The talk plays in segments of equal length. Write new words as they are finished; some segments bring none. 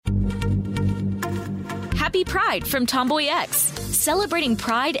Happy Pride from Tomboy X, celebrating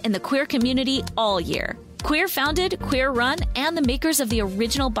pride and the queer community all year. Queer founded, queer run, and the makers of the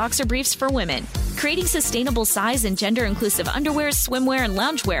original boxer briefs for women, creating sustainable size and gender inclusive underwear, swimwear, and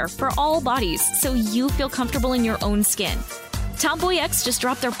loungewear for all bodies so you feel comfortable in your own skin. Tomboy X just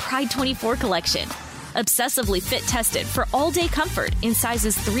dropped their Pride 24 collection. Obsessively fit tested for all day comfort in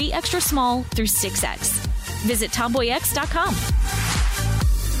sizes 3 extra small through 6X. Visit tomboyx.com.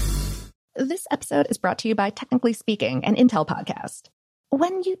 This episode is brought to you by Technically Speaking, an Intel podcast.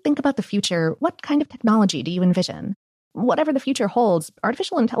 When you think about the future, what kind of technology do you envision? Whatever the future holds,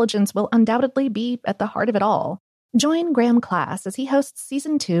 artificial intelligence will undoubtedly be at the heart of it all. Join Graham Class as he hosts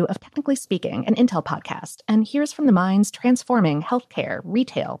Season 2 of Technically Speaking, an Intel podcast, and hears from the minds transforming healthcare,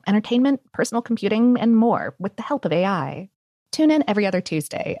 retail, entertainment, personal computing, and more with the help of AI. Tune in every other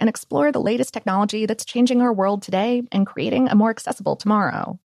Tuesday and explore the latest technology that's changing our world today and creating a more accessible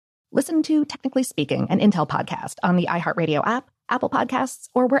tomorrow. Listen to Technically Speaking, an Intel podcast on the iHeartRadio app, Apple Podcasts,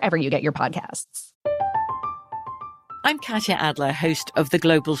 or wherever you get your podcasts. I'm Katya Adler, host of The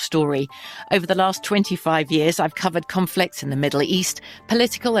Global Story. Over the last 25 years, I've covered conflicts in the Middle East,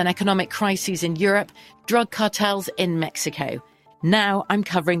 political and economic crises in Europe, drug cartels in Mexico. Now I'm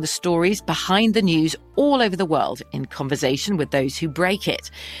covering the stories behind the news all over the world in conversation with those who break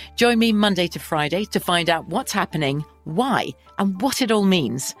it. Join me Monday to Friday to find out what's happening, why, and what it all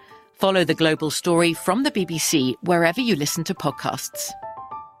means. Follow The Global Story from the BBC wherever you listen to podcasts.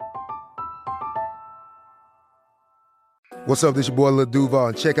 What's up, this your boy Lil Duval,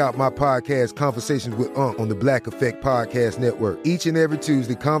 and check out my podcast, Conversations with Unc, on the Black Effect Podcast Network. Each and every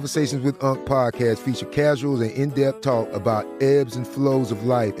Tuesday, Conversations with Unc podcast feature casual and in-depth talk about ebbs and flows of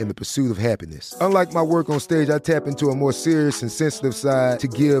life and the pursuit of happiness. Unlike my work on stage, I tap into a more serious and sensitive side to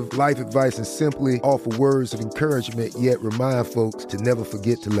give life advice and simply offer words of encouragement, yet remind folks to never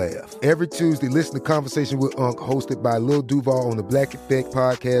forget to laugh. Every Tuesday, listen to Conversations with Unc, hosted by Lil Duval on the Black Effect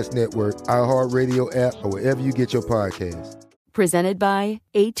Podcast Network, iHeartRadio app, or wherever you get your podcasts. Presented by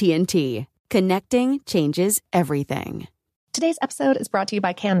AT&T. Connecting changes everything. Today's episode is brought to you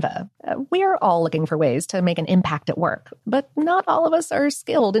by Canva. We're all looking for ways to make an impact at work, but not all of us are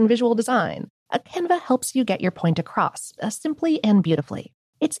skilled in visual design. Canva helps you get your point across, simply and beautifully.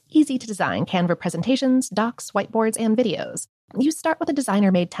 It's easy to design Canva presentations, docs, whiteboards, and videos. You start with a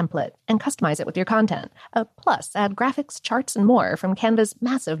designer-made template and customize it with your content. Plus, add graphics, charts, and more from Canva's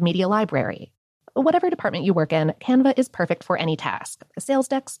massive media library. Whatever department you work in, Canva is perfect for any task. Sales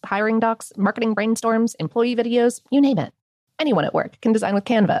decks, hiring docs, marketing brainstorms, employee videos, you name it. Anyone at work can design with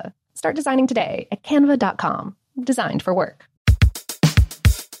Canva. Start designing today at canva.com. Designed for work.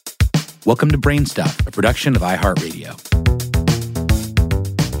 Welcome to Brainstuff, a production of iHeartRadio.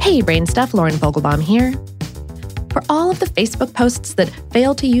 Hey, Brainstuff, Lauren Vogelbaum here. For all of the Facebook posts that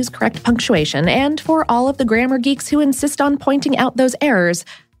fail to use correct punctuation, and for all of the grammar geeks who insist on pointing out those errors,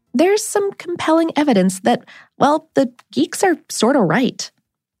 there's some compelling evidence that, well, the geeks are sort of right.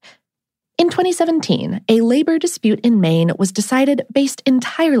 In 2017, a labor dispute in Maine was decided based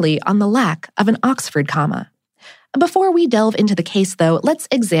entirely on the lack of an Oxford comma. Before we delve into the case, though, let's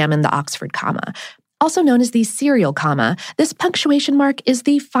examine the Oxford comma. Also known as the serial comma, this punctuation mark is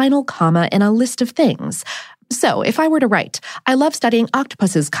the final comma in a list of things. So if I were to write, I love studying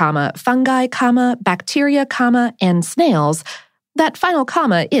octopuses, comma, fungi, comma, bacteria, comma, and snails, that final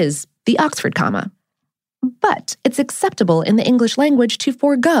comma is the Oxford comma. But it's acceptable in the English language to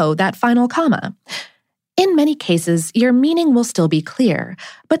forego that final comma. In many cases, your meaning will still be clear,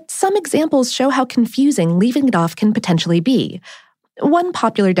 but some examples show how confusing leaving it off can potentially be. One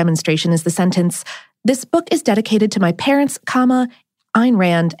popular demonstration is the sentence, "This book is dedicated to my parents, comma, Ayn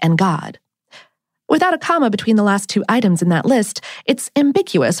Rand, and God." Without a comma between the last two items in that list, it's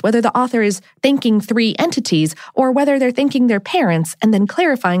ambiguous whether the author is thanking three entities or whether they're thanking their parents and then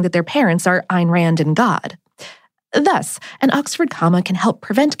clarifying that their parents are Ayn Rand and God. Thus, an Oxford comma can help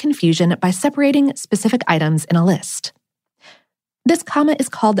prevent confusion by separating specific items in a list. This comma is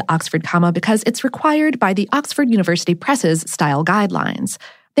called the Oxford comma because it's required by the Oxford University Press's style guidelines.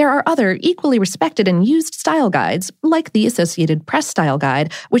 There are other equally respected and used style guides, like the Associated Press Style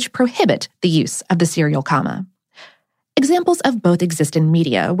Guide, which prohibit the use of the serial comma. Examples of both exist in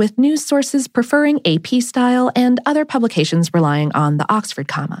media, with news sources preferring AP style and other publications relying on the Oxford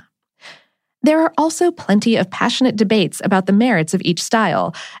comma. There are also plenty of passionate debates about the merits of each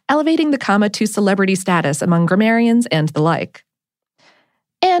style, elevating the comma to celebrity status among grammarians and the like.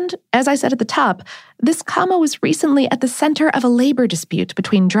 And, as I said at the top, this comma was recently at the center of a labor dispute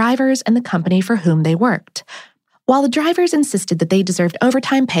between drivers and the company for whom they worked. While the drivers insisted that they deserved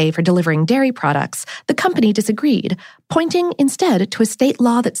overtime pay for delivering dairy products, the company disagreed, pointing instead to a state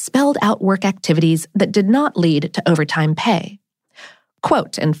law that spelled out work activities that did not lead to overtime pay.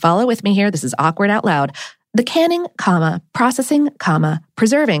 Quote, and follow with me here, this is awkward out loud, the canning, processing,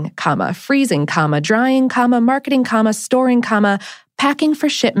 preserving, freezing, drying, marketing, storing, packing for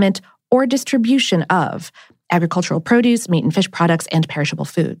shipment or distribution of agricultural produce, meat and fish products, and perishable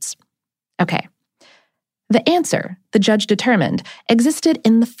foods. Okay. The answer, the judge determined, existed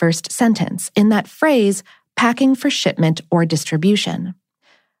in the first sentence, in that phrase, packing for shipment or distribution.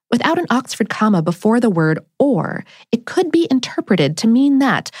 Without an Oxford comma before the word or, it could be interpreted to mean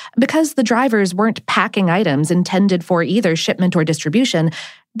that, because the drivers weren't packing items intended for either shipment or distribution,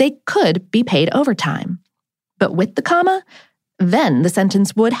 they could be paid overtime. But with the comma, then the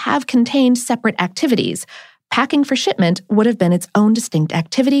sentence would have contained separate activities. Packing for shipment would have been its own distinct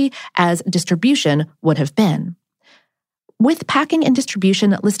activity, as distribution would have been. With packing and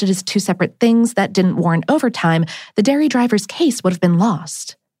distribution listed as two separate things that didn't warrant overtime, the dairy driver's case would have been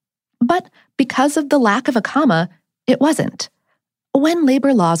lost. But because of the lack of a comma, it wasn't. When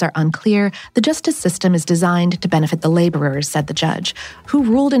labor laws are unclear, the justice system is designed to benefit the laborers, said the judge, who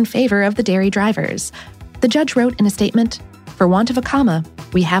ruled in favor of the dairy drivers. The judge wrote in a statement, "For want of a comma,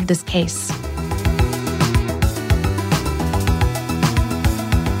 we have this case."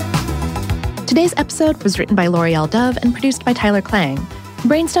 Today's episode was written by L'Oreal Dove and produced by Tyler Klang.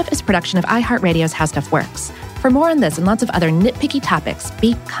 Brainstuff is a production of iHeartRadio's How Stuff Works. For more on this and lots of other nitpicky topics,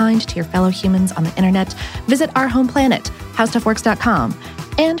 be kind to your fellow humans on the internet. Visit our home planet, howstuffworks.com.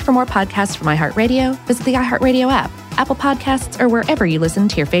 And for more podcasts from iHeartRadio, visit the iHeartRadio app, Apple Podcasts, or wherever you listen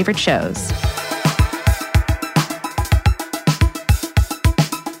to your favorite shows.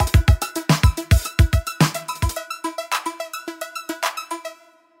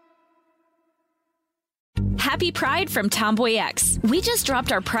 Happy Pride from Tomboy X. We just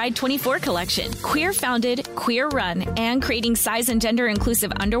dropped our Pride 24 collection. Queer founded, queer run, and creating size and gender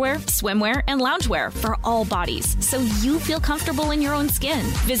inclusive underwear, swimwear, and loungewear for all bodies, so you feel comfortable in your own skin.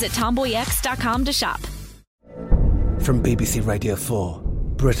 Visit tomboyx.com to shop. From BBC Radio 4,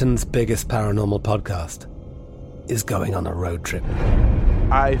 Britain's biggest paranormal podcast is going on a road trip.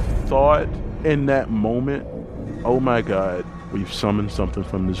 I thought in that moment, oh my God, we've summoned something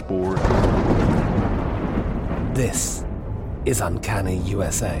from this board. This is Uncanny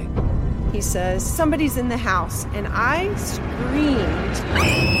USA. He says, somebody's in the house, and I screamed.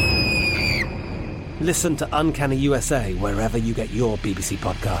 Listen to Uncanny USA wherever you get your BBC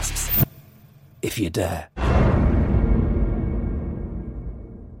podcasts, if you dare.